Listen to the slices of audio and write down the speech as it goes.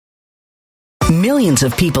Millions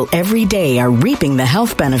of people every day are reaping the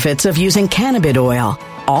health benefits of using cannabis oil,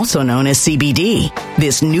 also known as CBD.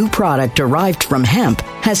 This new product derived from hemp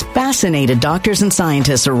has fascinated doctors and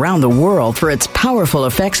scientists around the world for its powerful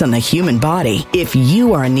effects on the human body. If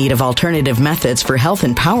you are in need of alternative methods for health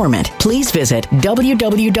empowerment, please visit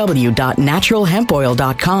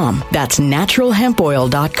www.naturalhempoil.com. That's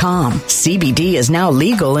naturalhempoil.com. CBD is now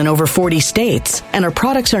legal in over 40 states, and our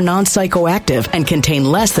products are non-psychoactive and contain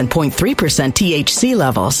less than 0.3% THC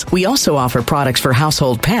levels. We also offer products for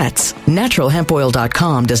household pets.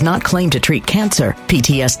 Naturalhempoil.com does not claim to treat cancer,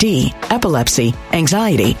 PTSD, epilepsy,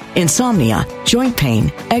 anxiety, insomnia, joint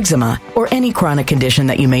pain, eczema, or any chronic condition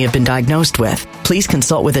that you may have been diagnosed with. Please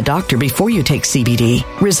consult with a doctor before you take CBD.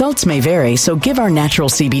 Results may vary, so give our natural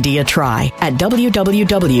CBD a try at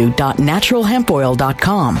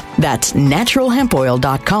www.naturalhempoil.com. That's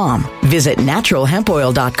naturalhempoil.com. Visit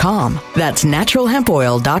naturalhempoil.com. That's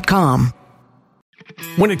naturalhempoil.com.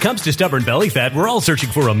 When it comes to stubborn belly fat, we're all searching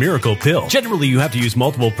for a miracle pill. Generally, you have to use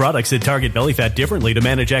multiple products that target belly fat differently to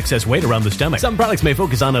manage excess weight around the stomach. Some products may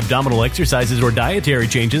focus on abdominal exercises or dietary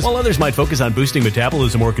changes, while others might focus on boosting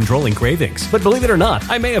metabolism or controlling cravings. But believe it or not,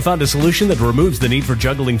 I may have found a solution that removes the need for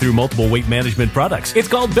juggling through multiple weight management products. It's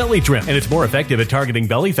called Belly Trim, and it's more effective at targeting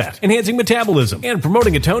belly fat, enhancing metabolism, and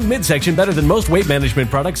promoting a toned midsection better than most weight management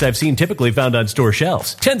products I've seen typically found on store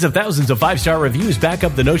shelves. Tens of thousands of 5-star reviews back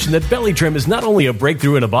up the notion that Belly Trim is not only a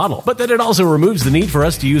breakthrough in a bottle, but that it also removes the need for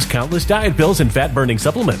us to use countless diet pills and fat-burning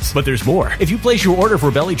supplements. But there's more. If you place your order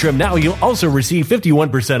for Belly Trim now, you'll also receive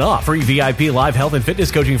 51% off, free VIP live health and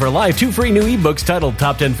fitness coaching for life, 2 free new ebooks titled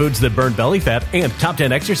Top 10 Foods That Burn Belly Fat and Top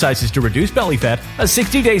 10 Exercises to Reduce Belly Fat, a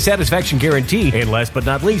 60-day satisfaction guarantee, and last but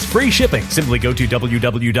not least, free shipping. Simply go to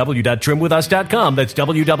www.trimwithus.com. That's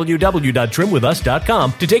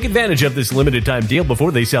www.trimwithus.com to take advantage of this limited time deal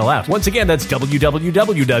before they sell out. Once again, that's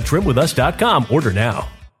www.trimwithus.com. Order now.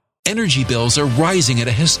 Energy bills are rising at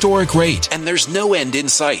a historic rate, and there's no end in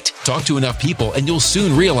sight. Talk to enough people, and you'll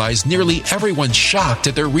soon realize nearly everyone's shocked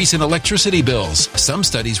at their recent electricity bills. Some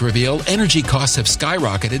studies reveal energy costs have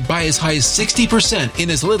skyrocketed by as high as 60%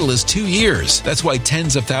 in as little as 2 years. That's why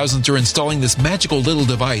tens of thousands are installing this magical little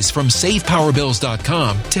device from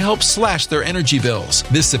SavePowerBills.com to help slash their energy bills.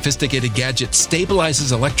 This sophisticated gadget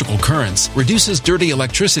stabilizes electrical currents, reduces dirty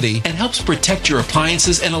electricity, and helps protect your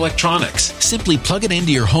appliances and electronics. Simply plug it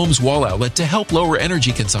into your home's wall outlet to help lower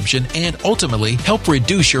energy consumption and ultimately help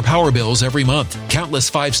reduce your power bills every month.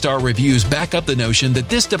 Countless 5-star reviews back up the notion that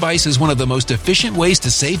this device is one of the most efficient ways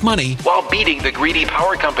to save money while beating the greedy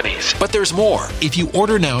power companies. But there's more. If you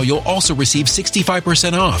order now, you'll also receive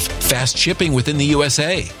 65% off, fast shipping within the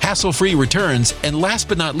USA, hassle-free returns, and last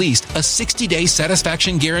but not least, a 60-day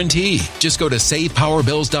satisfaction guarantee. Just go to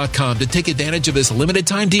SavePowerBills.com to take advantage of this limited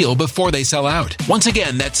time deal before they sell out. Once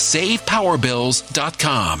again, that's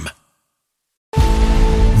SavePowerBills.com.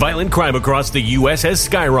 Violent crime across the U.S. has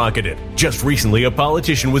skyrocketed. Just recently, a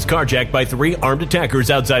politician was carjacked by 3 armed attackers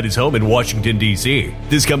outside his home in Washington, D.C.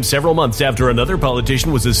 This comes several months after another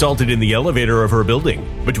politician was assaulted in the elevator of her building.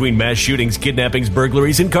 Between mass shootings, kidnappings,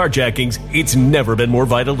 burglaries, and carjackings, it's never been more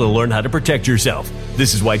vital to learn how to protect yourself.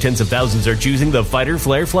 This is why tens of thousands are choosing the Fighter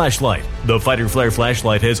Flare flashlight. The Fighter Flare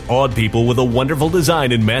flashlight has awed people with a wonderful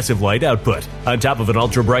design and massive light output. On top of an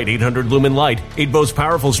ultra-bright 800-lumen light, it boasts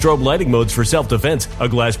powerful strobe lighting modes for self-defense, a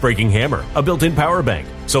glass-breaking hammer, a built-in power bank,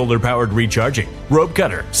 solar-powered recharging, rope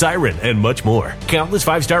cutter, siren, and much more. Countless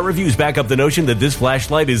 5-star reviews back up the notion that this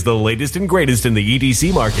flashlight is the latest and greatest in the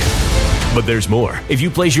EDC market. But there's more. If you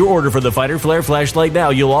place your order for the Fighter Flare flashlight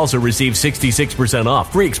now, you'll also receive 66%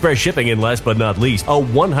 off, free express shipping, and last but not least, a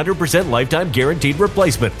 100% lifetime guaranteed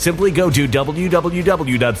replacement. Simply go to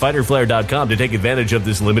www.fighterflare.com to take advantage of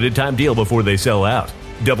this limited time deal before they sell out.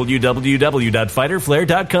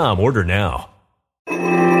 www.fighterflare.com. Order now.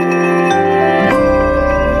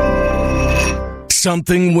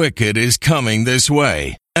 Something wicked is coming this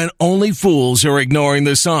way, and only fools are ignoring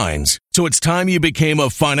the signs. So it's time you became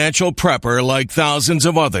a financial prepper like thousands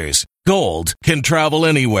of others. Gold can travel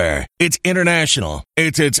anywhere. It's international.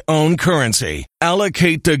 It's its own currency.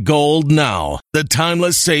 Allocate to gold now, the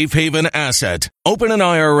timeless safe haven asset. Open an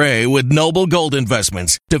IRA with Noble Gold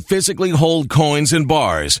Investments to physically hold coins and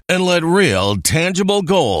bars and let real, tangible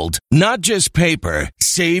gold, not just paper,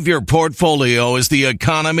 Save your portfolio as the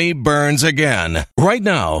economy burns again. Right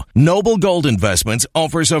now, Noble Gold Investments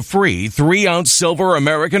offers a free 3-ounce silver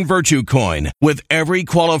American Virtue coin with every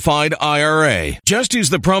qualified IRA. Just use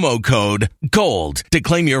the promo code GOLD to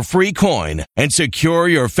claim your free coin and secure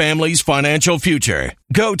your family's financial future.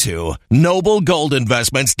 Go to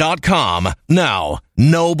noblegoldinvestments.com now.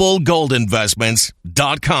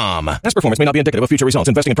 noblegoldinvestments.com. Past performance may not be indicative of future results.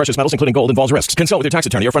 Investing in precious metals, including gold, involves risks. Consult with your tax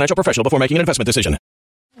attorney or financial professional before making an investment decision.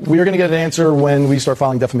 We are going to get an answer when we start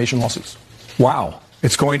filing defamation lawsuits. Wow.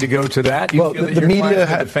 It's going to go to that? Well, the media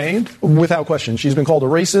had defamed? Without question. She's been called a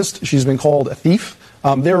racist. She's been called a thief.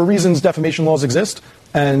 There are reasons defamation laws exist,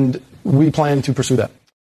 and we plan to pursue that.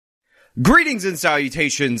 Greetings and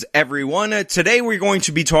salutations, everyone. Today we're going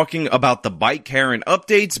to be talking about the Bike Karen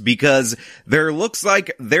updates because there looks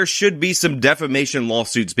like there should be some defamation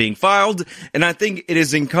lawsuits being filed, and I think it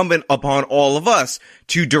is incumbent upon all of us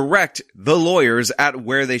to direct the lawyers at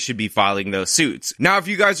where they should be filing those suits. Now, if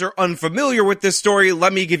you guys are unfamiliar with this story,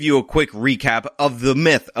 let me give you a quick recap of the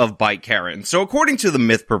myth of Bike Karen. So according to the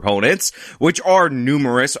myth proponents, which are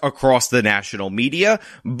numerous across the national media,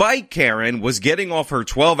 Bike Karen was getting off her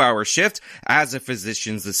 12-hour shift as a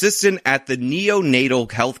physician's assistant at the neonatal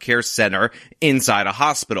healthcare center inside a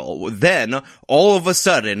hospital. Then, all of a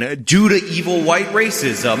sudden, due to evil white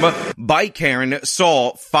racism, Bike Karen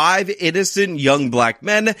saw 5 innocent young black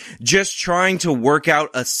men just trying to work out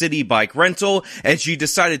a city bike rental, and she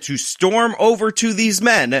decided to storm over to these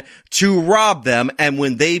men to rob them. And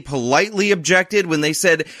when they politely objected, when they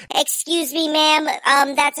said, "Excuse me, ma'am,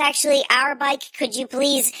 that's actually our bike. Could you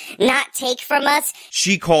please not take from us?"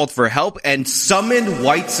 she called for help and summoned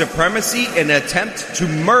white supremacy in an attempt to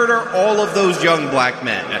murder all of those young black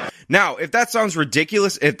men. Now, if that sounds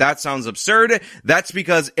ridiculous, if that sounds absurd, that's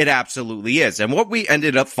because it absolutely is. And what we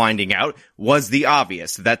ended up finding out was the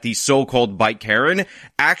obvious, that the so-called Bike Karen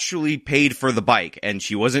actually paid for the bike, and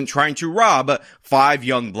she wasn't trying to rob 5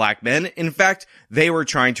 young black men. In fact, they were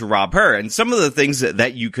trying to rob her. And some of the things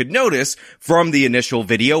that you could notice from the initial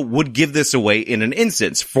video would give this away in an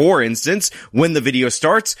instance. For instance, when the video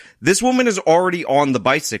starts, this woman is already on the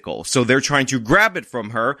bicycle, so they're trying to grab it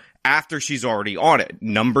from her after she's already on it.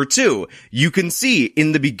 Number 2, you can see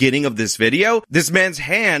in the beginning of this video, this man's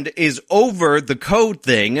hand is over the code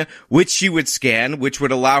thing, which she would scan, which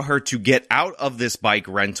would allow her to get out of this bike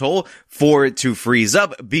rental for it to freeze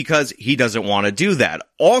up, because he doesn't want to do that.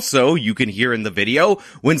 Also, you can hear in the video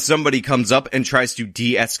when somebody comes up and tries to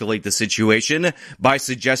de-escalate the situation by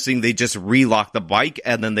suggesting they just relock the bike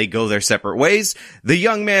and then they go their separate ways. The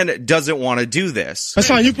young man doesn't want to do this. That's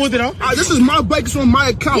fine, you pulled it out. This is my bike, it's on my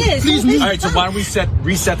account. Yes, please move. All right, so why don't we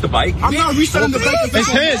reset the bike? I'm not resetting the bike. It's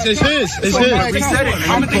his. It's his. Reset it.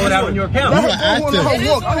 I'm gonna pull it out on your account.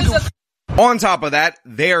 On top of that,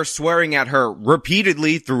 they are swearing at her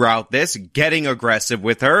repeatedly throughout this, getting aggressive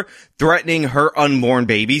with her, threatening her unborn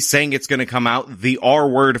baby, saying it's going to come out the R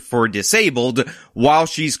word for disabled while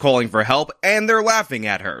she's calling for help, and they're laughing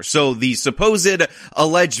at her. So the supposed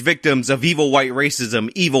alleged victims of evil white racism,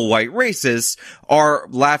 evil white racists, are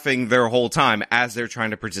laughing their whole time as they're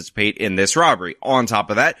trying to participate in this robbery. On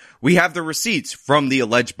top of that, we have the receipts from the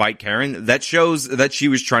alleged Bike Karen that shows that she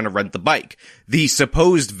was trying to rent the bike. The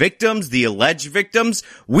supposed victims, the alleged victims,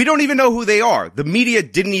 we don't even know who they are. The media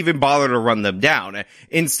didn't even bother to run them down.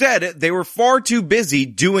 Instead, they were far too busy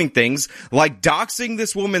doing things like doxing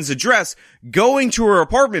this woman's address, going to her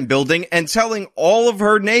apartment building, and telling all of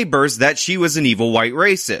her neighbors that she was an evil white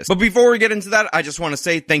racist. But before we get into that, I just want to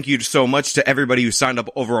say thank you so much to everybody who signed up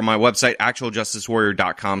over on my website,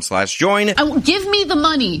 actualjusticewarrior.com/join. Give me the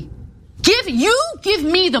money. Give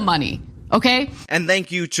me the money. Okay? And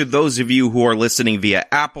thank you to those of you who are listening via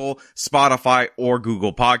Apple, Spotify, or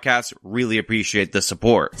Google Podcasts. Really appreciate the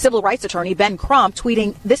support. Civil rights attorney Ben Crump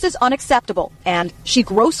tweeting, "This is unacceptable," and "She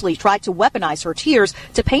grossly tried to weaponize her tears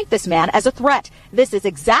to paint this man as a threat. This is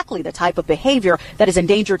exactly the type of behavior that has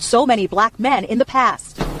endangered so many black men in the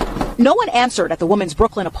past." No one answered at the woman's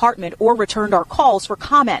Brooklyn apartment or returned our calls for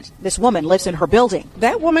comment. This woman lives in her building.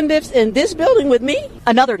 That woman lives in this building with me?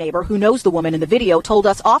 Another neighbor who knows the woman in the video told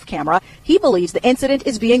us off camera he believes the incident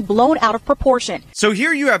is being blown out of proportion. So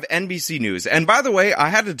here you have NBC News. And by the way, I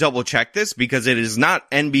had to double check this because it is not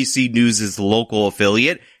NBC News' local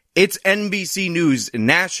affiliate. It's NBC News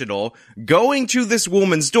National going to this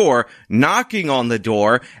woman's door, knocking on the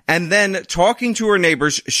door, and then talking to her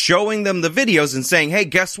neighbors, showing them the videos and saying, hey,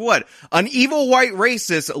 guess what? An evil white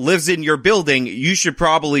racist lives in your building. You should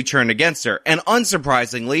probably turn against her. And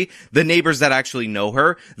unsurprisingly, the neighbors that actually know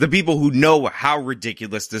her, the people who know how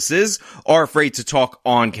ridiculous this is, are afraid to talk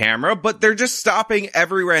on camera, but they're just stopping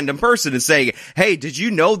every random person and saying, hey, did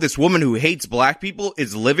you know this woman who hates black people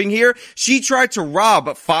is living here? She tried to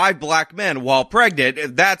rob 5 black men while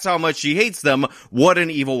pregnant. That's how much she hates them. What an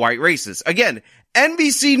evil white racist. Again,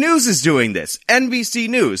 NBC News is doing this. NBC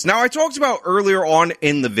News. Now, I talked about earlier on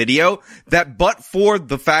in the video that but for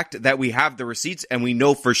the fact that we have the receipts and we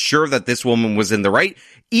know for sure that this woman was in the right,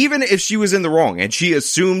 even if she was in the wrong and she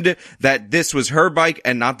assumed that this was her bike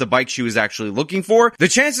and not the bike she was actually looking for, the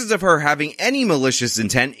chances of her having any malicious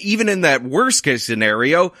intent, even in that worst case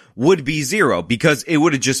scenario, would be 0 because it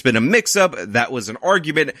would have just been a mix-up. That was an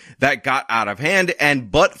argument that got out of hand. And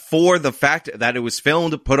but for the fact that it was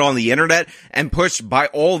filmed, put on the internet, and pushed by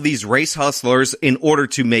all these race hustlers in order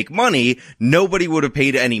to make money, nobody would have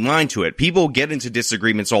paid any mind to it. People get into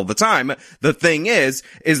disagreements all the time. The thing is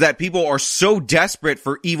that people are so desperate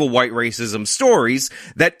for evil white racism stories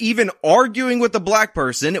that even arguing with a black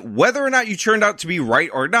person, whether or not you turned out to be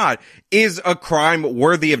right or not, is a crime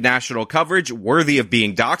worthy of national coverage, worthy of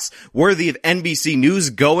being doxxed, worthy of NBC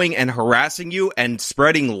News going and harassing you and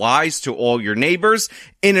spreading lies to all your neighbors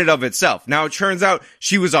in and of itself. Now, it turns out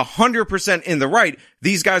she was 100% in the right.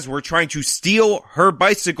 These guys were trying to steal her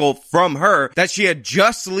bicycle from her that she had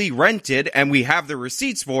justly rented, and we have the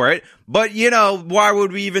receipts for it. But, you know, why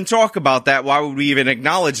would we even talk about that? Why would we even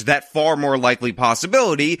acknowledge that far more likely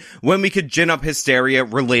possibility when we could gin up hysteria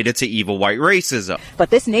related to evil white racism? But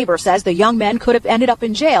this neighbor says the young men could have ended up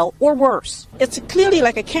in jail or worse. It's clearly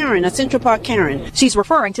like a Karen, a Central Park Karen. She's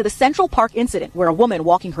referring to the Central Park incident where a woman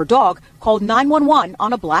walking her dog called 911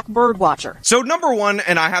 on a black bird watcher. So number one,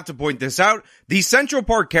 and I have to point this out, the Central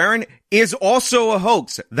Park Karen is also a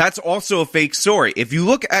hoax. That's also a fake story. If you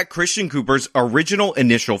look at Christian Cooper's original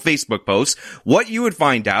initial Facebook post, what you would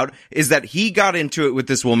find out is that he got into it with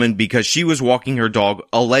this woman because she was walking her dog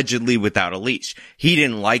allegedly without a leash. He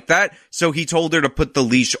didn't like that, so he told her to put the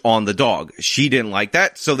leash on the dog. She didn't like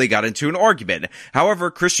that, so they got into an argument.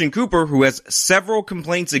 However, Christian Cooper, who has several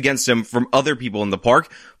complaints against him from other people in the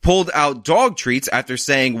park, pulled out dog treats after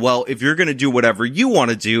saying, well, if you're going to do whatever you want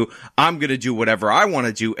to do, I'm going to do whatever I want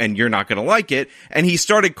to do, and you're not going to like it. And he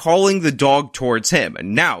started calling the dog towards him.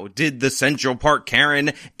 Now, did the Central Park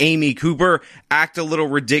Karen, Amy Cooper, act a little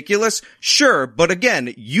ridiculous? Sure, but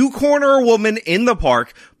again, you corner a woman in the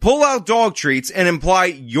park, pull out dog treats, and imply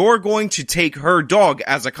you're going to take her dog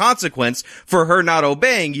as a consequence for her not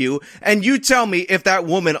obeying you, and you tell me if that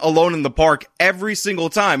woman alone in the park every single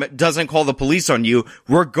time doesn't call the police on you,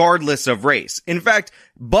 regardless of race. In fact,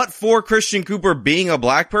 but for Christian Cooper being a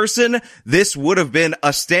black person, this would have been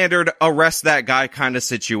a standard arrest that guy kind of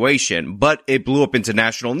situation. But it blew up into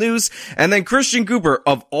national news, and then Christian Cooper,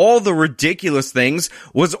 of all the ridiculous things,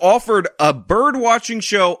 was offered a bird watching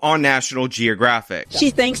show on National Geographic.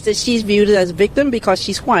 She thinks that she's viewed as a victim because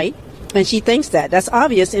she's white. And she thinks that. That's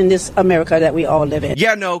obvious in this America that we all live in.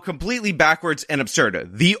 Yeah, no, completely backwards and absurd.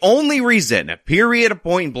 The only reason, period,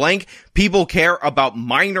 point blank, people care about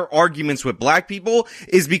minor arguments with black people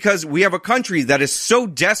is because we have a country that is so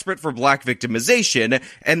desperate for black victimization,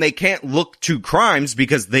 and they can't look to crimes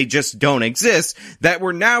because they just don't exist, that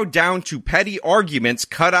we're now down to petty arguments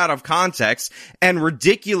cut out of context and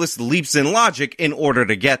ridiculous leaps in logic in order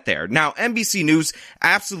to get there. Now, NBC News,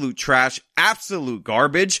 absolute trash, absolute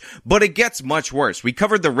garbage, but it gets much worse. We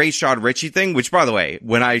covered the Rayshad Ritchie thing, which, by the way,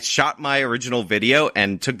 when I shot my original video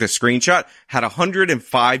and took the screenshot, had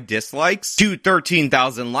 105 dislikes to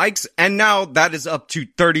 13,000 likes, and now that is up to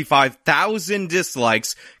 35,000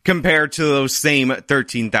 dislikes compared to those same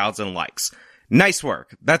 13,000 likes. Nice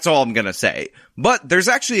work. That's all I'm gonna say. But there's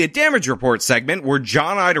actually a damage report segment where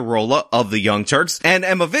John Idarola of the Young Turks and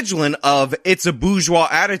Emma Vigilant of It's a Bourgeois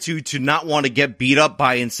Attitude to Not Want to Get Beat Up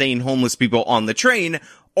by Insane Homeless People on the Train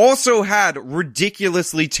also had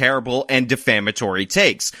ridiculously terrible and defamatory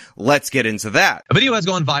takes. Let's get into that. A video has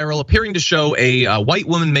gone viral appearing to show a white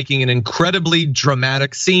woman making an incredibly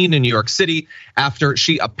dramatic scene in New York City after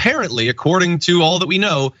she apparently, according to all that we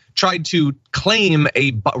know, tried to claim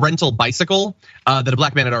a rental bicycle that a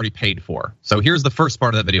black man had already paid for. So here's the first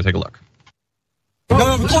part of that video. Take a look.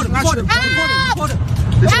 Help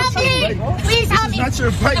me! Please help me! It's not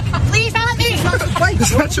your bike. Please help me! It's not your bike.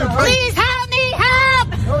 It's not your bike. Please help me! Help!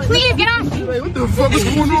 Please get off me! What the fuck is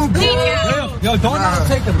going on, bro? Yo, don't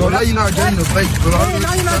take it, bro. Now you're not getting the bike, bro.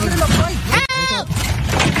 Now you're not getting the bike. Help!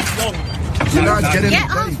 You're not getting Get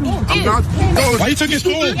off me, dude. Why you took his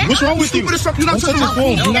phone? What's wrong with you? You're not touching his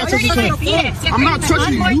phone. You're not touching his phone. I'm not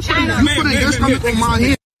touching you. You put your stomach on my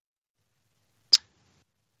hand.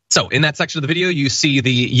 So in that section of the video, you see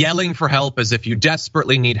the yelling for help as if you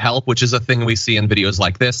desperately need help, which is a thing we see in videos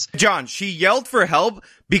like this. John, she yelled for help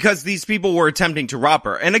because these people were attempting to rob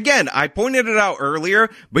her. And again, I pointed it out earlier,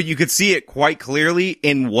 but you could see it quite clearly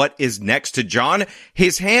in what is next to John.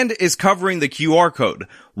 His hand is covering the QR code.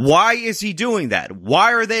 Why is he doing that?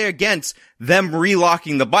 Why are they against them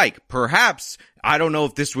relocking the bike? Perhaps, I don't know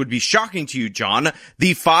if this would be shocking to you, John,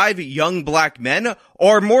 the 5 young black men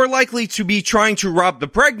are more likely to be trying to rob the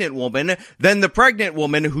pregnant woman than the pregnant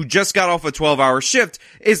woman who just got off a 12-hour shift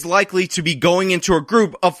is likely to be going into a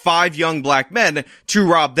group of 5 young black men to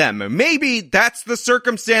rob them. Maybe that's the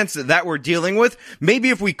circumstance that we're dealing with. Maybe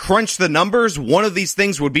if we crunch the numbers, one of these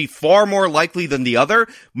things would be far more likely than the other.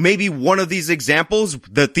 Maybe one of these examples,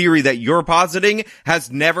 the theory that you're positing, has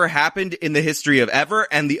never happened in the history of ever,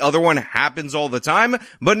 and the other one happens all the time.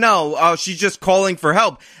 But no, she's just calling for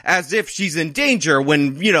help as if she's in danger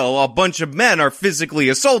when, you know, a bunch of men are physically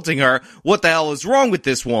assaulting her. What the hell is wrong with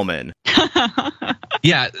this woman?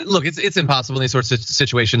 Yeah, look, it's impossible in these sorts of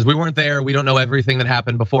situations. We weren't there. We don't know everything that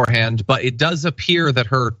happened beforehand, but it does appear that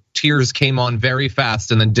her tears came on very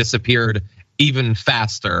fast and then disappeared even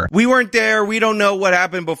faster. We weren't there. We don't know what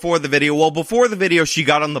happened before the video. Well, before the video, she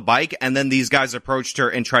got on the bike and then these guys approached her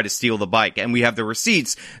and tried to steal the bike. And we have the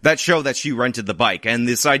receipts that show that she rented the bike. And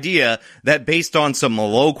this idea that based on some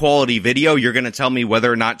low quality video, you're going to tell me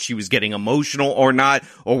whether or not she was getting emotional or not,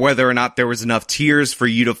 or whether or not there was enough tears for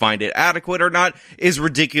you to find it adequate or not, is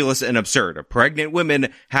ridiculous and absurd. Pregnant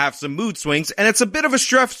women have some mood swings, and it's a bit of a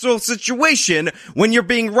stressful situation when you're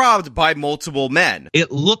being robbed by multiple men.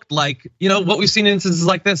 It looked like, you know, what we've seen in instances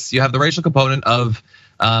like this. You have the racial component of,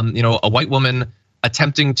 a white woman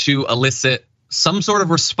attempting to elicit some sort of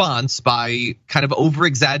response by kind of over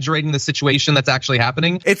exaggerating the situation that's actually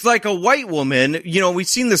happening. It's like a white woman, you know, we've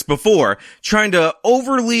seen this before, trying to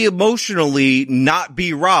overly emotionally not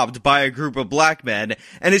be robbed by a group of black men.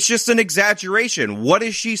 And it's just an exaggeration. What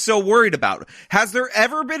is she so worried about? Has there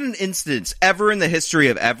ever been an instance ever in the history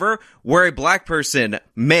of ever where a black person,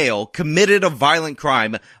 male, committed a violent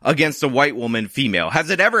crime against a white woman, female? Has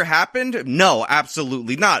it ever happened? No,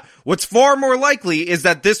 absolutely not. What's far more likely is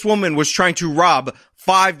that this woman was trying to rob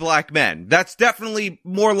 5 black men. That's definitely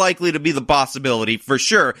more likely to be the possibility, for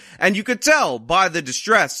sure. And you could tell by the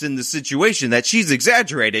distress in the situation that she's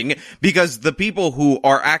exaggerating, because the people who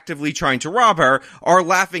are actively trying to rob her are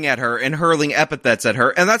laughing at her and hurling epithets at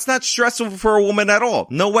her. And that's not stressful for a woman at all.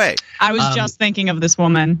 No way. I was just thinking of this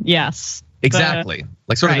woman. Yes. Exactly.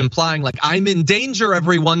 Like sort of implying like, I'm in danger,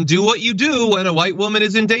 everyone. Do what you do when a white woman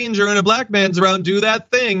is in danger and a black man's around. Do that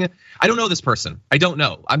thing. I don't know this person. I don't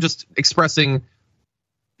know. I'm just expressing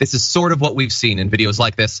this is sort of what we've seen in videos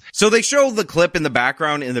like this. So they show the clip in the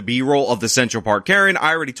background in the B-roll of the Central Park Karen.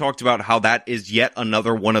 I already talked about how that is yet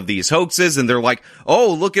another one of these hoaxes. And they're like,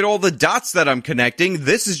 oh, look at all the dots that I'm connecting.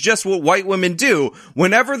 This is just what white women do.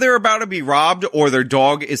 Whenever they're about to be robbed or their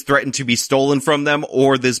dog is threatened to be stolen from them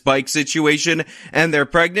or this bike situation and they're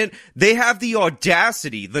pregnant, they have the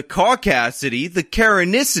audacity, the caucasity, the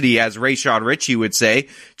Karenicity, as Rayshad Ritchie would say,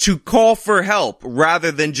 to call for help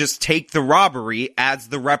rather than just take the robbery as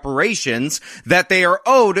the reparations that they are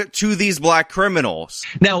owed to these black criminals.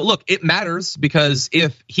 Now, look, it matters because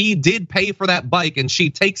if he did pay for that bike and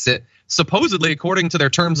she takes it, supposedly according to their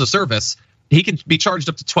terms of service, he could be charged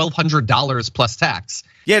up to $1,200 plus tax.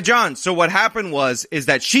 Yeah, John, so what happened is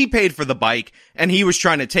that she paid for the bike and he was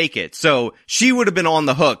trying to take it. So she would have been on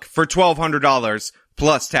the hook for $1,200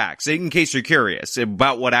 plus tax. In case you're curious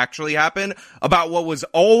about what actually happened, about what was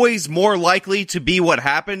always more likely to be what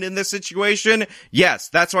happened in this situation, yes,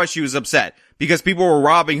 that's why she was upset. Because people were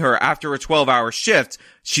robbing her after a 12-hour shift.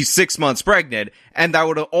 She's 6 months pregnant, and that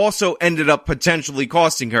would have also ended up potentially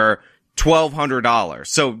costing her $1,200.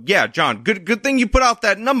 So yeah, John, good thing you put out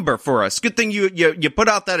that number for us. Good thing you put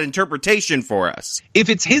out that interpretation for us. If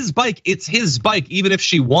it's his bike, it's his bike, even if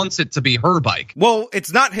she wants it to be her bike. Well,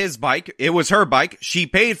 it's not his bike. It was her bike. She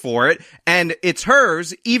paid for it, and it's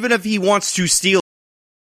hers, even if he wants to steal.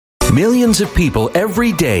 Millions of people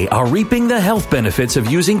every day are reaping the health benefits of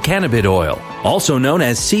using cannabis oil, also known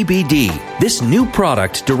as CBD. This new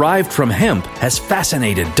product derived from hemp has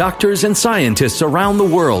fascinated doctors and scientists around the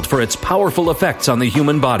world for its powerful effects on the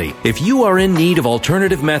human body. If you are in need of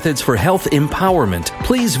alternative methods for health empowerment,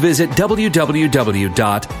 please visit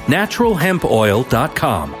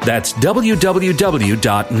www.naturalhempoil.com. That's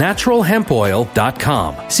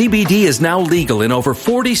www.naturalhempoil.com. CBD is now legal in over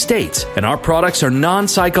 40 states, and our products are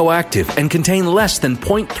non-psychoactive active and contain less than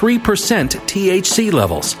 0.3% THC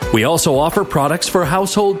levels. We also offer products for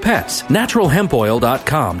household pets.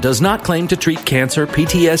 NaturalHempOil.com does not claim to treat cancer,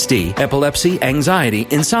 PTSD, epilepsy, anxiety,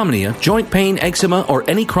 insomnia, joint pain, eczema, or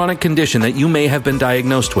any chronic condition that you may have been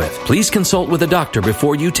diagnosed with. Please consult with a doctor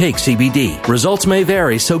before you take CBD. Results may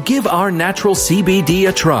vary, so give our natural CBD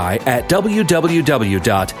a try at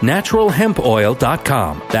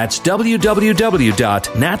www.naturalhempoil.com. That's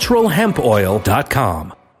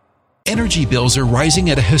www.naturalhempoil.com. Energy bills are rising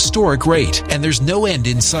at a historic rate, and there's no end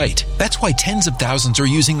in sight. That's why tens of thousands are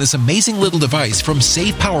using this amazing little device from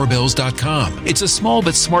SavePowerBills.com. It's a small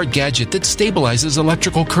but smart gadget that stabilizes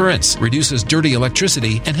electrical currents, reduces dirty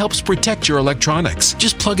electricity, and helps protect your electronics.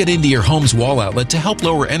 Just plug it into your home's wall outlet to help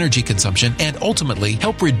lower energy consumption and ultimately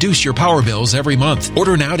help reduce your power bills every month.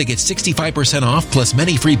 Order now to get 65% off plus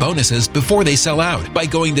many free bonuses before they sell out by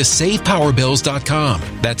going to SavePowerBills.com.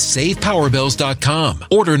 That's SavePowerBills.com.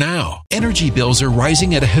 Order now. Energy bills are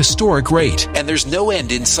rising at a historic rate, and there's no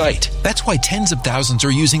end in sight. That's why tens of thousands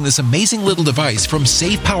are using this amazing little device from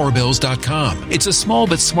SavePowerBills.com. It's a small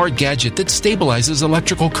but smart gadget that stabilizes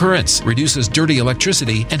electrical currents, reduces dirty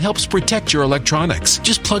electricity, and helps protect your electronics.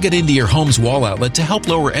 Just plug it into your home's wall outlet to help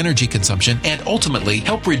lower energy consumption and ultimately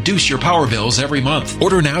help reduce your power bills every month.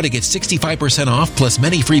 Order now to get 65% off plus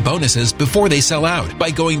many free bonuses before they sell out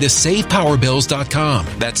by going to SavePowerBills.com.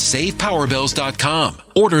 That's SavePowerBills.com.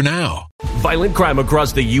 Order now. Violent crime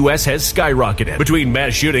across the U.S. has skyrocketed. Between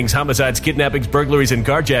mass shootings, homicides, kidnappings, burglaries, and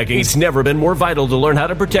carjackings, it's never been more vital to learn how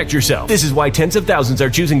to protect yourself. This is why tens of thousands are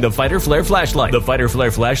choosing the Fighter Flare flashlight. The Fighter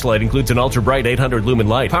Flare flashlight includes an ultra-bright 800 lumen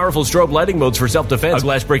light, powerful strobe lighting modes for self-defense, a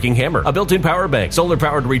glass-breaking hammer, a built-in power bank,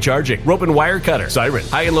 solar-powered recharging, rope and wire cutter, siren,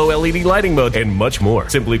 high and low LED lighting mode, and much more.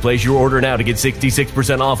 Simply place your order now to get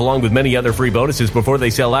 66% off along with many other free bonuses before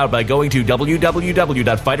they sell out by going to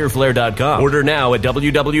www.fighterflare.com. Order now at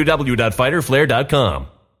www.fighterflare.com.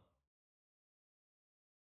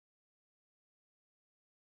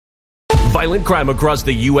 Violent crime across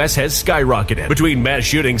the U.S. has skyrocketed. Between mass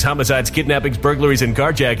shootings, homicides, kidnappings, burglaries, and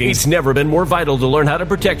carjackings, it's never been more vital to learn how to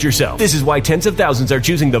protect yourself. This is why tens of thousands are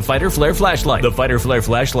choosing the Fighter Flare flashlight. The Fighter Flare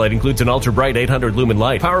flashlight includes an ultra-bright 800 lumen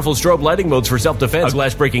light, powerful strobe lighting modes for self-defense, a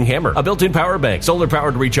glass-breaking hammer, a built-in power bank,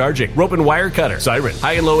 solar-powered recharging, rope and wire cutter, siren,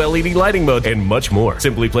 high and low LED lighting mode, and much more.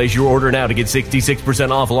 Simply place your order now to get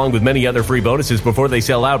 66% off along with many other free bonuses before they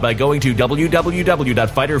sell out by going to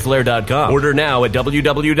www.fighterflare.com. Order now at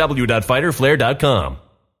www.fighterflare.com.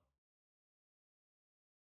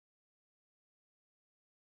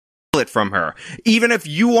 It from her. Even if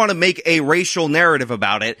you want to make a racial narrative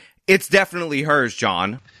about it, it's definitely hers,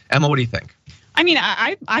 John. Emma, what do you think? I mean,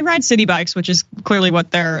 I ride city bikes, which is clearly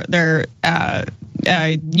what they're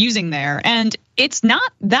using there, and it's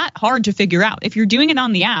not that hard to figure out. If you're doing it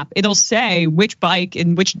on the app, it'll say which bike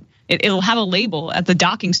and which. It'll have a label at the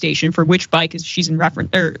docking station for which bike she's in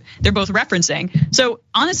reference, or they're both referencing. So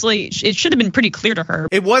honestly, it should have been pretty clear to her.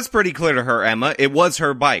 It was pretty clear to her, Emma. It was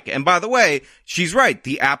her bike. And by the way, she's right.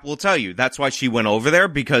 The app will tell you. That's why she went over there,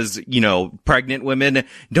 because, you know, pregnant women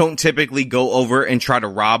don't typically go over and try to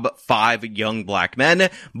rob 5 young black men.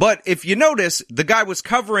 But if you notice, the guy was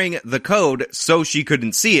covering the code so she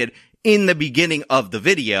couldn't see it. In the beginning of the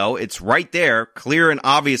video, it's right there, clear and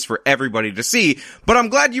obvious for everybody to see. But I'm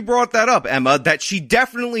glad you brought that up, Emma, that she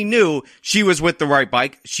definitely knew she was with the right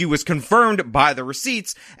bike. She was confirmed by the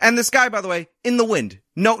receipts. And this guy, by the way, in the wind.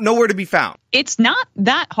 Nowhere to be found. It's not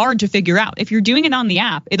that hard to figure out. If you're doing it on the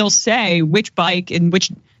app, it'll say which bike and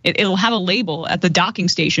which. It'll have a label at the docking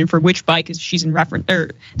station for which bike she's in reference, or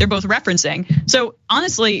they're both referencing. So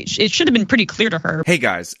honestly, it should have been pretty clear to her. Hey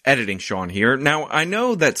guys, editing Sean here. Now, I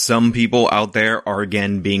know that some people out there are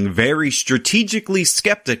again being very strategically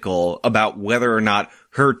skeptical about whether or not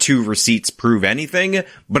her 2 receipts prove anything,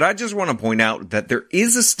 but I just want to point out that there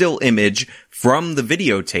is a still image from the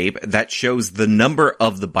videotape that shows the number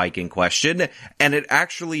of the bike in question, and it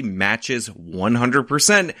actually matches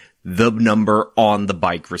 100% the number on the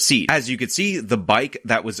bike receipt. As you can see, the bike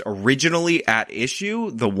that was originally at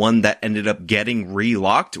issue, the one that ended up getting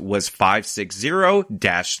relocked, was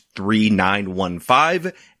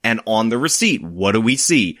 560-3915, and on the receipt, what do we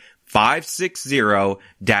see?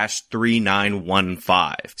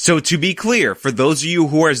 560-3915. So to be clear, for those of you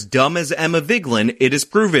who are as dumb as Emma Vigeland, it is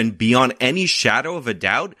proven beyond any shadow of a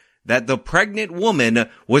doubt that the pregnant woman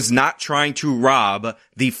was not trying to rob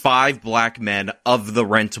the 5 black men of the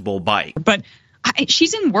rentable bike. But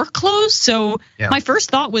she's in work clothes, so my first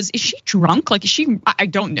thought was, is she drunk? Like, is she? I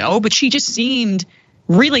don't know, but she just seemed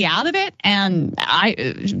really out of it, and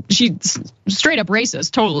she's straight up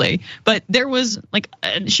racist, totally. But there was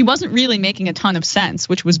she wasn't really making a ton of sense,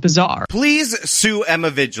 which was bizarre. Please sue Emma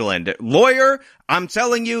Vigilant. Lawyer, I'm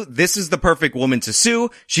telling you, this is the perfect woman to sue.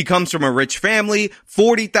 She comes from a rich family,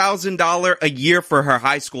 $40,000 a year for her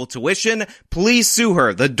high school tuition. Please sue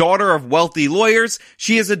her. The daughter of wealthy lawyers.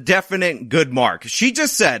 She is a definite good mark. She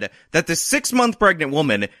just said that the 6-month pregnant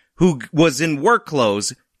woman who was in work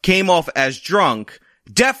clothes came off as drunk,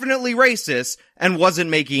 definitely racist, and wasn't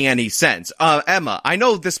making any sense. Emma, I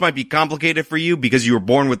know this might be complicated for you because you were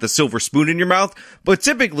born with a silver spoon in your mouth, but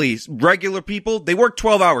typically regular people, they work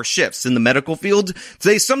 12-hour shifts in the medical field.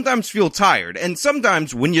 They sometimes feel tired, and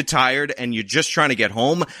sometimes when you're tired and you're just trying to get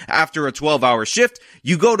home after a 12-hour shift,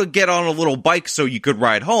 you go to get on a little bike so you could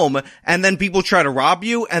ride home, and then people try to rob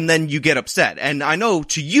you, and then you get upset. And I know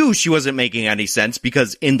to you she wasn't making any sense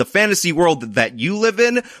because in the fantasy world that you live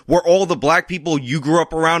in, where all the black people you grew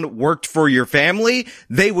up around worked for your family,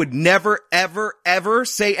 they would never, ever, ever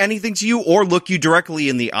say anything to you or look you directly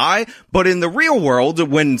in the eye. But in the real world,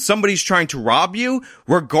 when somebody's trying to rob you,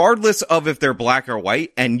 regardless of if they're black or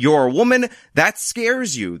white, and you're a woman, that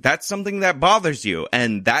scares you. That's something that bothers you.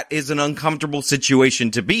 And that is an uncomfortable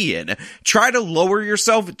situation to be in. Try to lower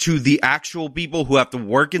yourself to the actual people who have to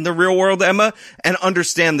work in the real world, Emma, and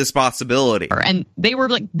understand this possibility. And they were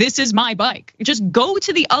like, this is my bike. Just go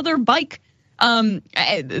to the other bike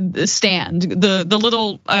stand, the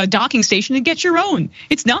little docking station, and get your own.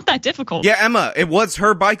 It's not that difficult. Yeah, Emma, it was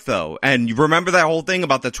her bike though. And you remember that whole thing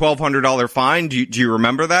about the $1,200 fine? Do you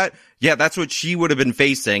remember that? Yeah, that's what she would have been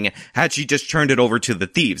facing had she just turned it over to the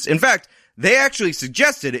thieves. In fact, they actually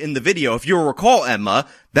suggested in the video, if you'll recall, Emma,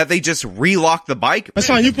 that they just relock the bike. That's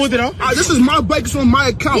fine. You pulled it out. This is my bike. It's on my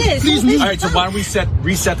account. Yes, please move. All right, so why don't we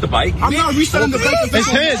reset the bike? I'm not resetting the bike.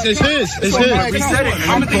 It's his. Reset it.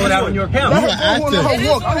 I'm gonna pull it out on your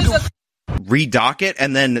account. Redock it,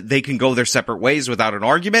 and then they can go their separate ways without an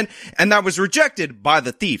argument, and that was rejected by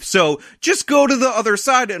the thief. So just go to the other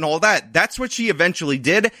side and all that. That's what she eventually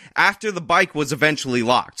did after the bike was eventually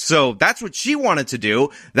locked. So that's what she wanted to do.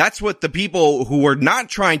 That's what the people who were not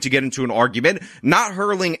trying to get into an argument, not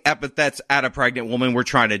hurling epithets at a pregnant woman, were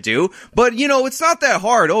trying to do. But it's not that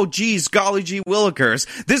hard. Oh geez, golly gee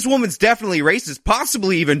willikers. This woman's definitely racist,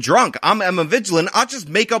 possibly even drunk. I'm Emma Vigilant. I'll just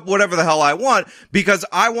make up whatever the hell I want because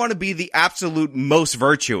I want to be the absolute most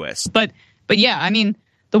virtuous. But yeah, I mean,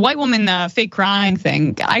 the white woman fake crying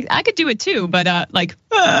thing, I could do it too, but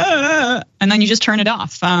and then you just turn it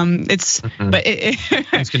off. It's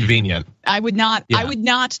it's convenient. I would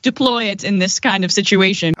not deploy it in this kind of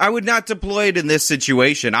situation. I would not deploy it in this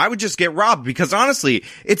situation. I would just get robbed because honestly,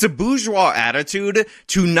 it's a bourgeois attitude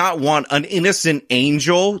to not want an innocent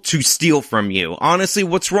angel to steal from you. Honestly,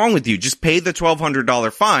 what's wrong with you? Just pay the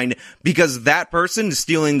 $1,200 fine because that person is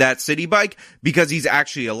stealing that city bike because he's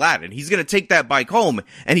actually Aladdin. He's going to take that bike home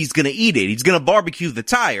and he's going to eat it. He's going to barbecue the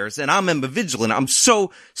tires, and I'm Emma Vigilant. I'm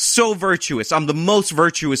so virtuous. I'm the most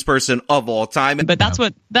virtuous person of all time. But that's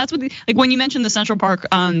what when you mentioned the Central Park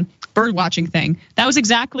bird watching thing, that was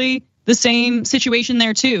exactly the same situation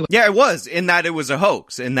there too. Yeah, it was, in that it was a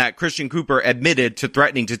hoax, in that Christian Cooper admitted to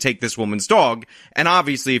threatening to take this woman's dog. And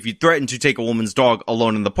obviously, if you threaten to take a woman's dog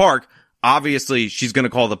alone in the park, obviously she's going to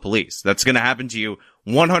call the police. That's going to happen to you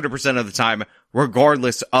 100% of the time,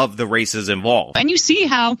 regardless of the races involved. And you see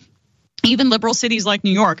how even liberal cities like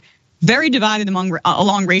New York, very divided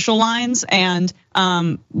along racial lines, and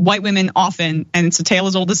white women often, and it's a tale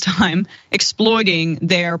as old as time, exploiting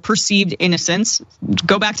their perceived innocence.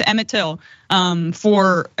 Go back to Emmett Till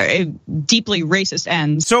for a deeply racist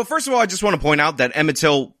ends. So first of all, I just want to point out that Emmett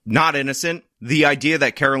Till, not innocent. The idea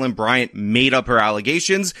that Carolyn Bryant made up her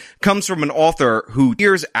allegations comes from an author who,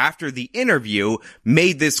 years after the interview,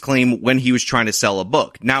 made this claim when he was trying to sell a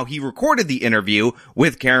book. Now, he recorded the interview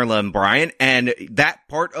with Carolyn Bryant, and that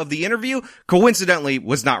part of the interview, coincidentally,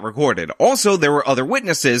 was not recorded. Also, there were other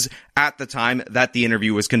witnesses at the time that the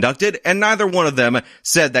interview was conducted, and neither one of them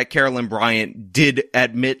said that Carolyn Bryant did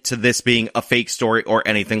admit to this being a fake story or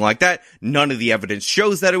anything like that. None of the evidence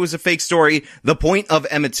shows that it was a fake story. The point of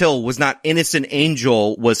Emmett Till was not innocent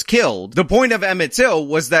angel was killed. The point of Emmett Till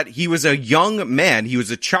was that he was a young man, he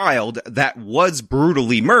was a child that was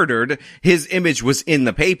brutally murdered. His image was in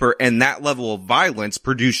the paper, and that level of violence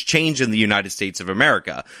produced change in the United States of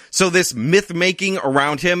America. So this myth-making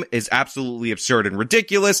around him is absolutely absurd and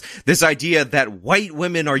ridiculous. This idea that white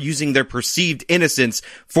women are using their perceived innocence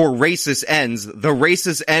for racist ends, the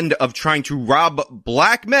racist end of trying to rob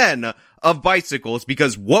black men of bicycles,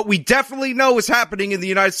 because what we definitely know is happening in the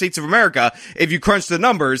United States of America, if you crunch the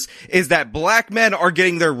numbers, is that black men are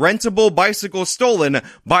getting their rentable bicycles stolen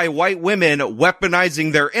by white women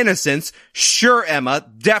weaponizing their innocence. Sure, Emma,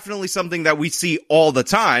 definitely something that we see all the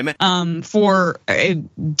time. For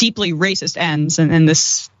deeply racist ends, and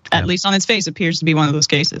this, at least on its face, appears to be one of those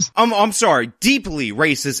cases. I'm sorry, deeply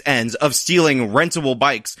racist ends of stealing rentable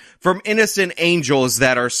bikes from innocent angels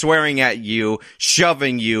that are swearing at you,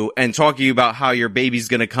 shoving you, and talking about how your baby's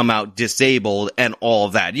gonna come out disabled and all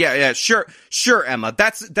of that. Yeah, sure, Emma.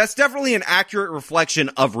 That's definitely an accurate reflection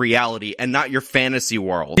of reality and not your fantasy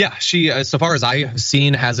world. Yeah, she, so far as I have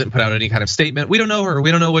seen, hasn't put out any kind of statement. We don't know her.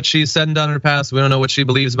 We don't know what she's said and done in her past. We don't know what she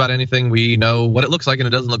believes about anything. We know what it looks like, and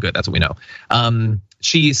it doesn't look good. That's what we know.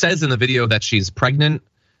 She says in the video that she's pregnant.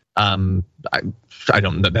 I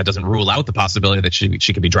don't. That doesn't rule out the possibility that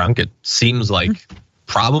she could be drunk. It seems like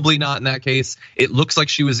probably not in that case. It looks like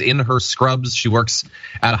she was in her scrubs. She works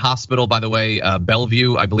at a hospital, by the way,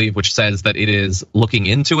 Bellevue, I believe, which says that it is looking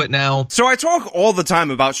into it now. So I talk all the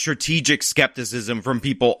time about strategic skepticism from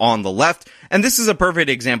people on the left, and this is a perfect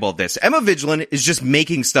example of this. Emma Vigeland is just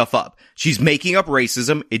making stuff up. She's making up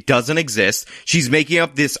racism. It doesn't exist. She's making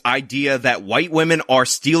up this idea that white women are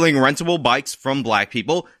stealing rentable bikes from black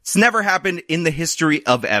people. It's never happened in the history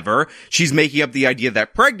of ever. She's making up the idea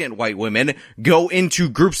that pregnant white women go into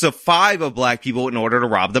groups of 5 of black people in order to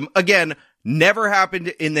rob them. Again, never happened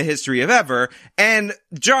in the history of ever. And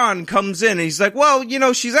John comes in and he's like, well, you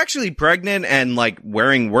know, she's actually pregnant and like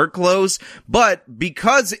wearing work clothes, but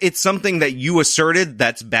because it's something that you asserted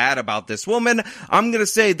that's bad about this woman, I'm gonna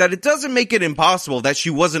say that it doesn't make it impossible that she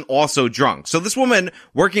wasn't also drunk. So this woman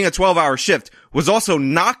working a 12-hour shift was also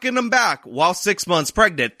knocking them back while 6 months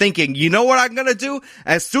pregnant, thinking, you know what I'm gonna do?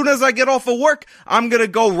 As soon as I get off of work, I'm gonna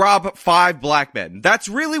go rob 5 black men. That's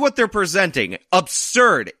really what they're presenting.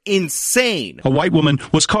 Absurd. Insane. A white woman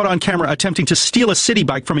was caught on camera attempting to steal a city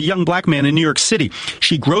bike from a young black man in New York City.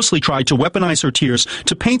 She grossly tried to weaponize her tears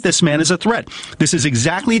to paint this man as a threat. This is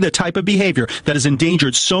exactly the type of behavior that has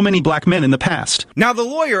endangered so many black men in the past. Now, the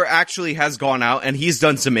lawyer actually has gone out and he's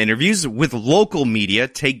done some interviews with local media.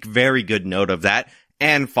 Take very good note of that.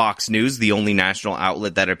 And Fox News, the only national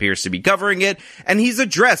outlet that appears to be covering it. And he's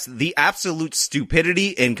addressed the absolute stupidity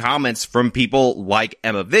in comments from people like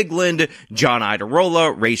Emma Vigeland, John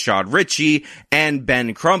Idarola, Rayshard Ritchie, and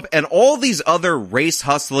Ben Crump, and all these other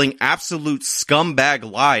race-hustling, absolute scumbag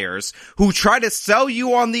liars who try to sell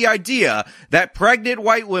you on the idea that pregnant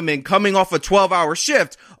white women coming off a 12-hour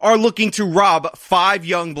shift are looking to rob 5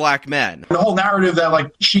 young black men. The whole narrative that,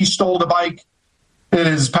 like, she stole the bike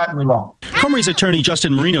is patently wrong. Comrie's attorney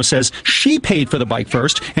Justin Marino says she paid for the bike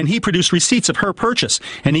first, and he produced receipts of her purchase.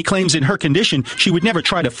 And he claims in her condition, she would never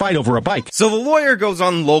try to fight over a bike. So the lawyer goes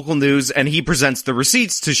on local news and he presents the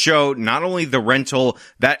receipts to show not only the rental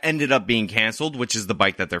that ended up being canceled, which is the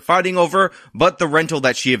bike that they're fighting over, but the rental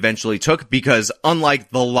that she eventually took, because unlike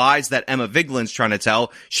the lies that Emma Vigeland's trying to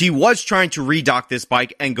tell, she was trying to redock this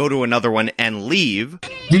bike and go to another one and leave.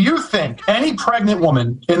 Do you think any pregnant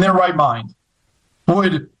woman in their right mind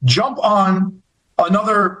would jump on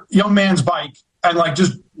another young man's bike and like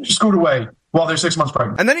just scoot away while they're 6 months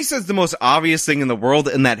pregnant? And then he says the most obvious thing in the world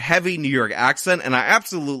in that heavy New York accent, and I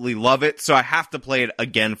absolutely love it, so I have to play it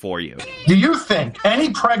again for you. Do you think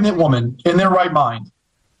any pregnant woman in their right mind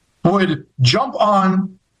would jump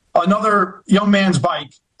on another young man's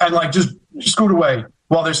bike and like just scoot away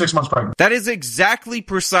while they're 6 months pregnant? That is exactly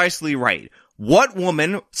precisely right. What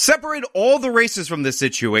woman, separate all the races from this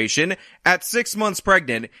situation, at 6 months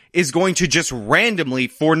pregnant, is going to just randomly,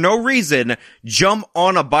 for no reason, jump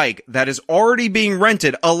on a bike that is already being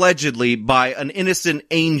rented, allegedly, by an innocent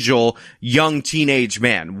angel, young teenage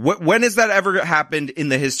man? When has that ever happened in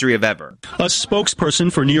the history of ever? A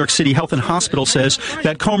spokesperson for New York City Health and Hospital says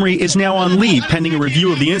that Comrie is now on leave pending a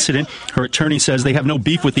review of the incident. Her attorney says they have no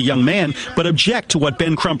beef with the young man, but object to what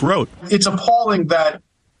Ben Crump wrote. It's appalling that,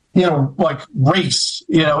 you know, like race,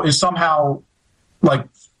 you know, is somehow like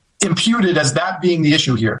imputed as that being the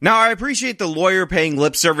issue here. Now, I appreciate the lawyer paying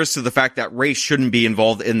lip service to the fact that race shouldn't be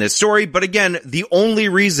involved in this story, but again, the only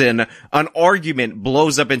reason an argument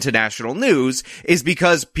blows up into national news is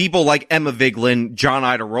because people like Emma Vigeland, John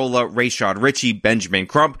Idarola, Rayshard Ritchie, Benjamin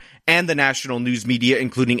Crump, and the national news media,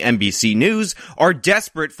 including NBC News, are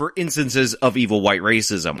desperate for instances of evil white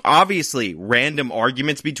racism. Obviously, random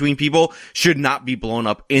arguments between people should not be blown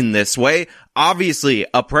up in this way. Obviously,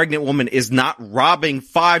 a pregnant woman is not robbing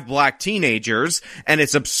 5 black teenagers, and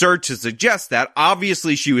it's absurd to suggest that.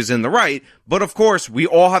 Obviously, she was in the right, But of course, we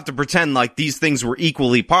all have to pretend like these things were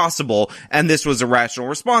equally possible, and this was a rational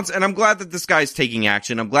response, and I'm glad that this guy's taking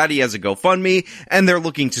action. I'm glad he has a GoFundMe, and they're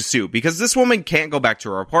looking to sue, because this woman can't go back to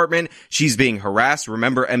her apartment. She's being harassed.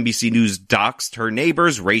 Remember, NBC News doxed her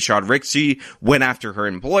neighbors. Rashad Rixey went after her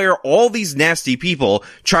employer. All these nasty people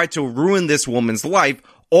tried to ruin this woman's life,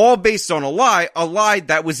 all based on a lie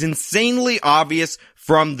that was insanely obvious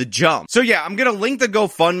from the jump. So yeah, I'm gonna link the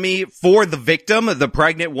GoFundMe for the victim, the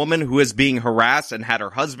pregnant woman who is being harassed and had her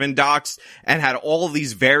husband doxxed and had all of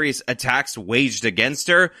these various attacks waged against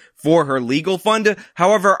her for her legal fund.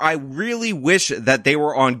 However, I really wish that they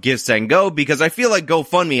were on Give, Send, Go, because I feel like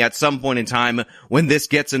GoFundMe at some point in time, when this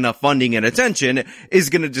gets enough funding and attention, is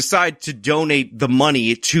going to decide to donate the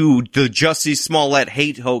money to the Jussie Smollett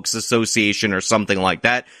Hate Hoax Association or something like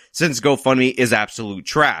that, since GoFundMe is absolute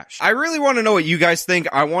trash. I really want to know what you guys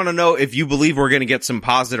think. I want to know if you believe we're going to get some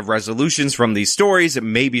positive resolutions from these stories,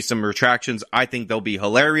 maybe some retractions. I think they'll be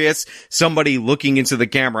hilarious. Somebody looking into the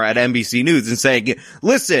camera at NBC News and saying,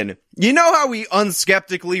 listen, you know how we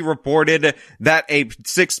unskeptically reported that a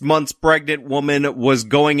 6 months pregnant woman was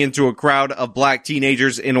going into a crowd of black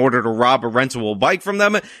teenagers in order to rob a rentable bike from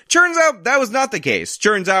them? Turns out that was not the case.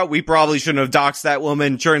 Turns out we probably shouldn't have doxed that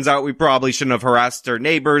woman. Turns out we probably shouldn't have harassed her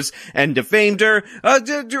neighbors and defamed her.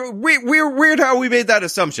 Weird how we made that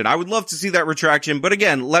assumption. I would love to see that retraction, but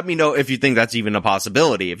again, let me know if you think that's even a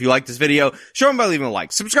possibility. If you like this video, show them by leaving a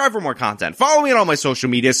like. Subscribe for more content. Follow me on all my social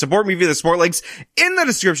media. Support me via the support links in the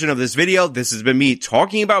description of this video. This has been me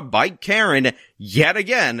talking about Bike Karen yet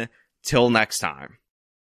again. Till next time.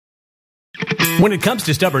 When it comes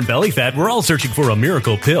to stubborn belly fat, we're all searching for a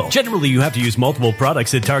miracle pill. Generally, you have to use multiple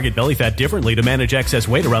products that target belly fat differently to manage excess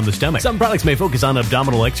weight around the stomach. Some products may focus on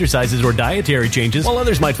abdominal exercises or dietary changes, while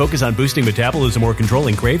others might focus on boosting metabolism or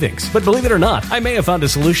controlling cravings. But believe it or not, I may have found a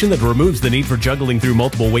solution that removes the need for juggling through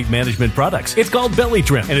multiple weight management products. It's called Belly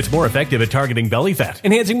Trim, and it's more effective at targeting belly fat,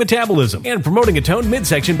 enhancing metabolism, and promoting a toned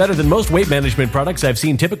midsection better than most weight management products I've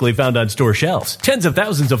seen typically found on store shelves. Tens of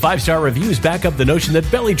thousands of 5-star reviews back up the notion that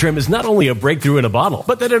Belly Trim is not only a breakthrough in a bottle,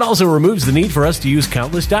 but that it also removes the need for us to use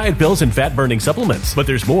countless diet pills and fat-burning supplements. But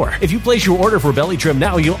there's more. If you place your order for Belly Trim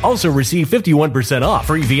now, you'll also receive 51% off,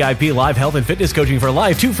 free VIP live health and fitness coaching for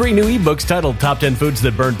life, 2 free new ebooks titled Top 10 Foods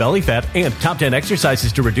That Burn Belly Fat and Top 10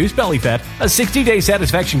 Exercises to Reduce Belly Fat, a 60-day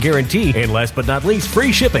satisfaction guarantee, and last but not least,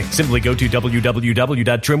 free shipping. Simply go to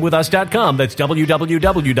www.trimwithus.com. That's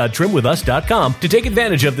www.trimwithus.com to take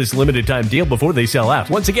advantage of this limited time deal before they sell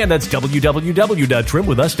out. Once again, that's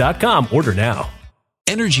www.trimwithus.com. Order now.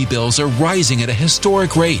 Energy bills are rising at a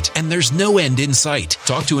historic rate, and there's no end in sight.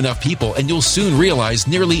 Talk to enough people, and you'll soon realize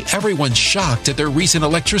nearly everyone's shocked at their recent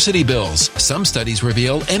electricity bills. Some studies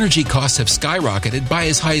reveal energy costs have skyrocketed by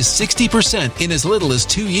as high as 60% in as little as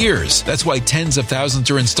 2 years. That's why tens of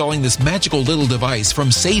thousands are installing this magical little device from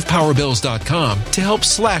SavePowerBills.com to help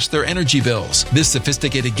slash their energy bills. This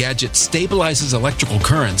sophisticated gadget stabilizes electrical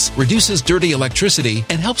currents, reduces dirty electricity,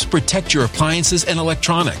 and helps protect your appliances and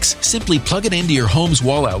electronics. Simply plug it into your home's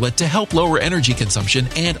wall outlet to help lower energy consumption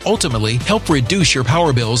and ultimately help reduce your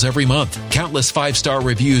power bills every month. Countless 5-star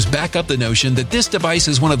reviews back up the notion that this device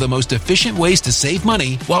is one of the most efficient ways to save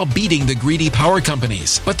money while beating the greedy power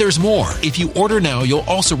companies. But there's more. If you order now, you'll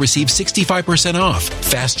also receive 65% off,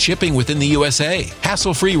 fast shipping within the USA,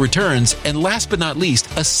 hassle-free returns, and last but not least,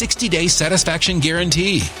 a 60-day satisfaction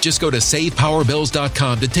guarantee. Just go to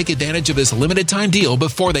SavePowerBills.com to take advantage of this limited time deal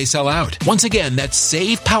before they sell out. Once again, that's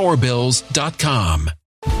SavePowerBills.com.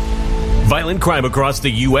 Violent crime across the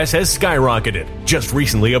U.S. has skyrocketed. Just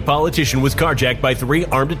recently, a politician was carjacked by 3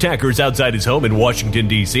 armed attackers outside his home in Washington,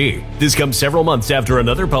 D.C. This comes several months after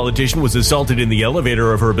another politician was assaulted in the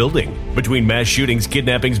elevator of her building. Between mass shootings,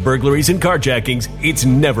 kidnappings, burglaries, and carjackings, it's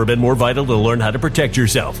never been more vital to learn how to protect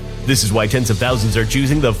yourself. This is why tens of thousands are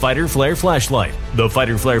choosing the Fighter Flare flashlight. The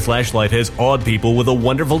Fighter Flare flashlight has awed people with a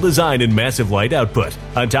wonderful design and massive light output.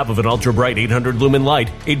 On top of an ultra-bright 800-lumen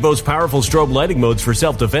light, it boasts powerful strobe lighting modes for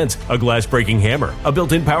self-defense, a glass-breaking hammer, a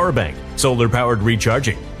built-in power bank, solar-powered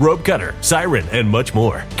recharging, rope cutter, siren, and much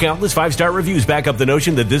more. Countless 5-star reviews back up the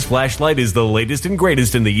notion that this flashlight is the latest and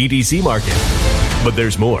greatest in the EDC market. But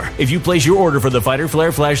there's more. If you place your order for the Fighter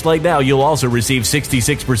Flare flashlight now, you'll also receive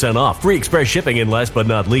 66% off, free express shipping, and last but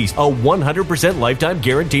not least, a 100% lifetime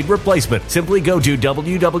guaranteed replacement. Simply go to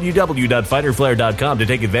www.fighterflare.com to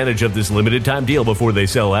take advantage of this limited time deal before they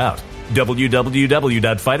sell out.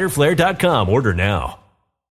 www.fighterflare.com. Order now.